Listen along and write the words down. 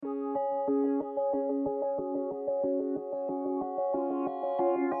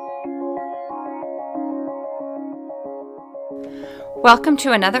Welcome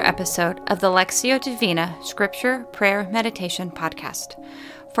to another episode of the Lectio Divina Scripture, Prayer, Meditation Podcast.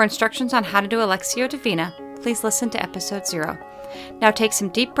 For instructions on how to do a Lectio Divina, please listen to episode 0. Now take some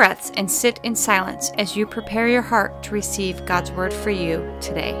deep breaths and sit in silence as you prepare your heart to receive God's Word for you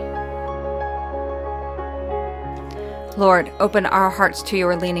today. Lord, open our hearts to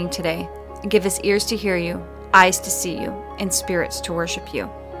your leaning today. Give us ears to hear you, eyes to see you, and spirits to worship you.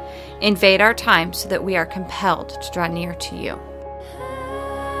 Invade our time so that we are compelled to draw near to you.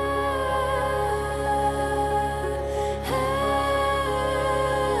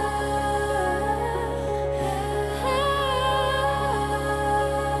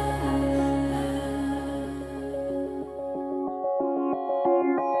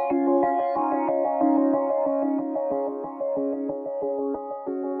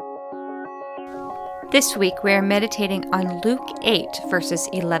 This week we are meditating on Luke 8, verses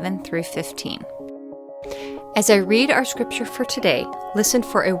 11 through 15. As I read our scripture for today, listen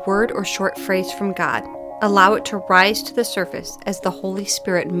for a word or short phrase from God. Allow it to rise to the surface as the Holy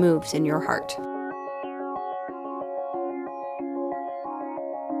Spirit moves in your heart.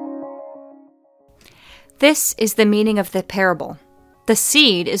 This is the meaning of the parable. The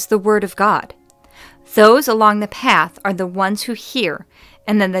seed is the word of God. Those along the path are the ones who hear,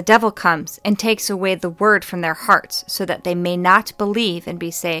 and then the devil comes and takes away the word from their hearts so that they may not believe and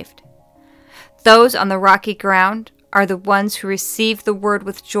be saved. Those on the rocky ground are the ones who receive the word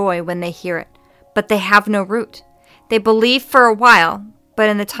with joy when they hear it, but they have no root. They believe for a while, but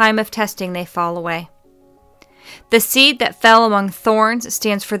in the time of testing they fall away. The seed that fell among thorns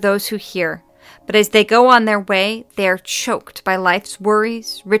stands for those who hear, but as they go on their way, they are choked by life's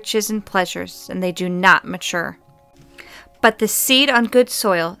worries, riches, and pleasures, and they do not mature. But the seed on good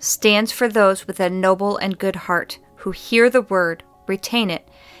soil stands for those with a noble and good heart, who hear the word, retain it,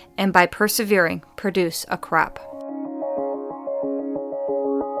 and by persevering produce a crop.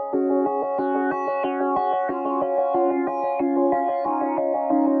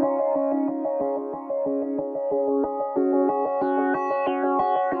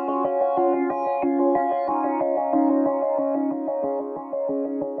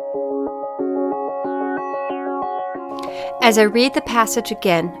 As I read the passage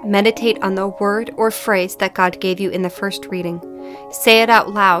again, meditate on the word or phrase that God gave you in the first reading. Say it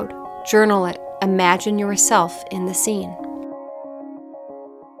out loud, journal it, imagine yourself in the scene.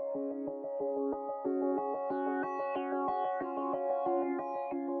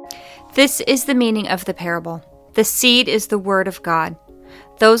 This is the meaning of the parable. The seed is the word of God.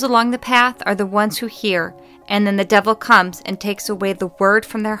 Those along the path are the ones who hear, and then the devil comes and takes away the word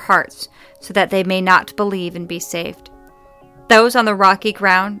from their hearts so that they may not believe and be saved. Those on the rocky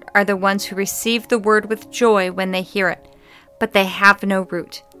ground are the ones who receive the word with joy when they hear it, but they have no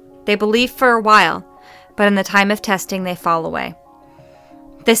root. They believe for a while, but in the time of testing they fall away.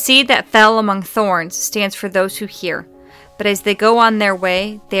 The seed that fell among thorns stands for those who hear, but as they go on their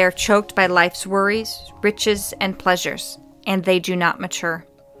way, they are choked by life's worries, riches, and pleasures, and they do not mature.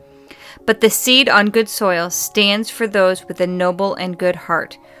 But the seed on good soil stands for those with a noble and good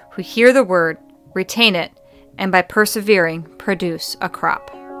heart, who hear the word, retain it, and by persevering produce a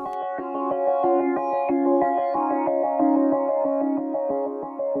crop.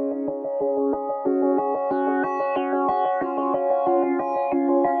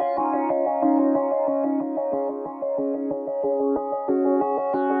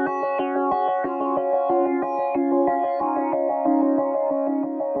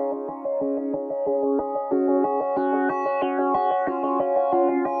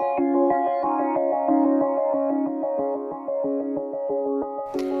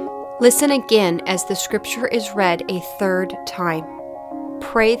 Listen again as the scripture is read a third time.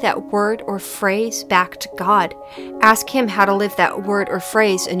 Pray that word or phrase back to God. Ask Him how to live that word or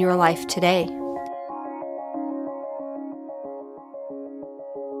phrase in your life today.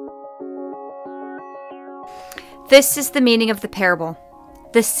 This is the meaning of the parable.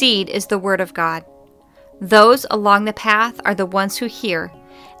 The seed is the word of God. Those along the path are the ones who hear,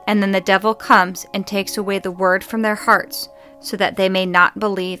 and then the devil comes and takes away the word from their hearts, so that they may not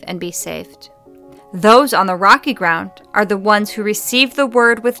believe and be saved. Those on the rocky ground are the ones who receive the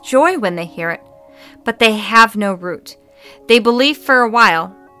word with joy when they hear it, but they have no root. They believe for a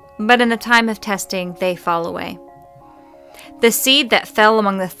while, but in the time of testing they fall away. The seed that fell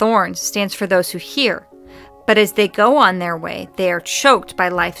among the thorns stands for those who hear, but as they go on their way, they are choked by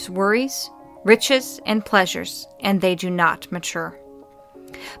life's worries, riches, and pleasures, and they do not mature.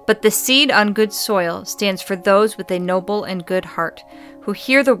 But the seed on good soil stands for those with a noble and good heart, who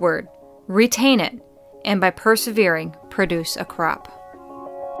hear the word, retain it, and by persevering produce a crop.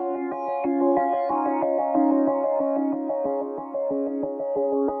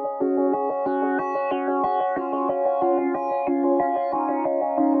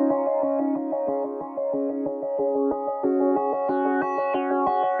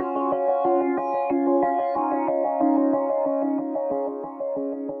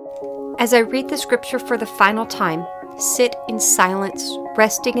 As I read the scripture for the final time, sit in silence,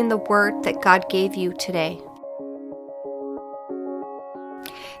 resting in the word that God gave you today.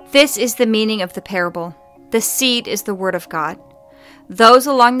 This is the meaning of the parable. The seed is the word of God. Those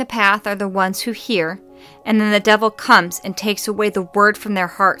along the path are the ones who hear, and then the devil comes and takes away the word from their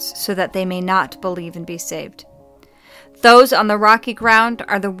hearts so that they may not believe and be saved. Those on the rocky ground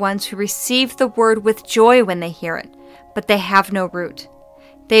are the ones who receive the word with joy when they hear it, but they have no root.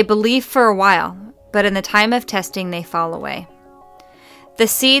 They believe for a while, but in the time of testing they fall away. The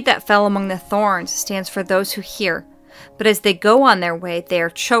seed that fell among the thorns stands for those who hear, but as they go on their way, they are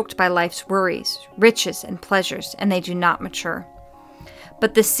choked by life's worries, riches, and pleasures, and they do not mature.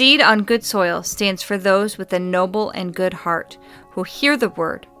 But the seed on good soil stands for those with a noble and good heart, who hear the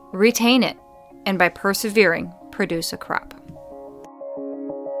word, retain it, and by persevering, produce a crop.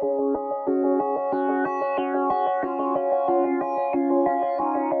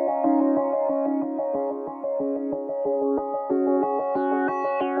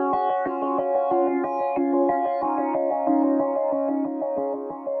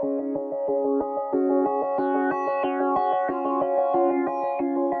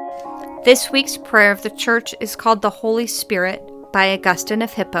 This week's prayer of the Church is called the Holy Spirit by Augustine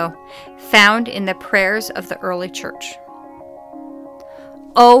of Hippo, found in the prayers of the early Church.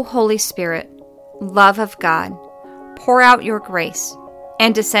 O Holy Spirit, love of God, pour out your grace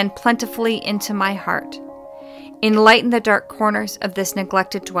and descend plentifully into my heart. Enlighten the dark corners of this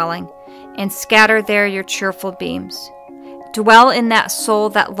neglected dwelling and scatter there your cheerful beams. Dwell in that soul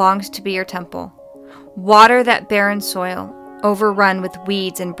that longs to be your temple. Water that barren soil, overrun with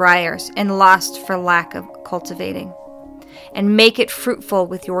weeds and briars and lost for lack of cultivating, and make it fruitful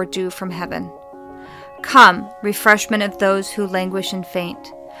with your dew from heaven. Come, refreshment of those who languish and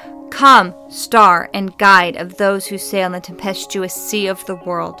faint. Come, star and guide of those who sail in the tempestuous sea of the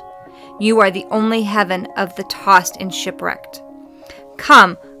world. You are the only heaven of the tossed and shipwrecked.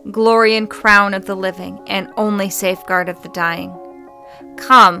 Come, glory and crown of the living, and only safeguard of the dying.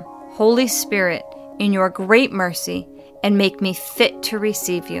 Come, Holy Spirit, in your great mercy, and make me fit to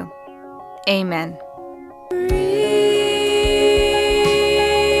receive you. Amen.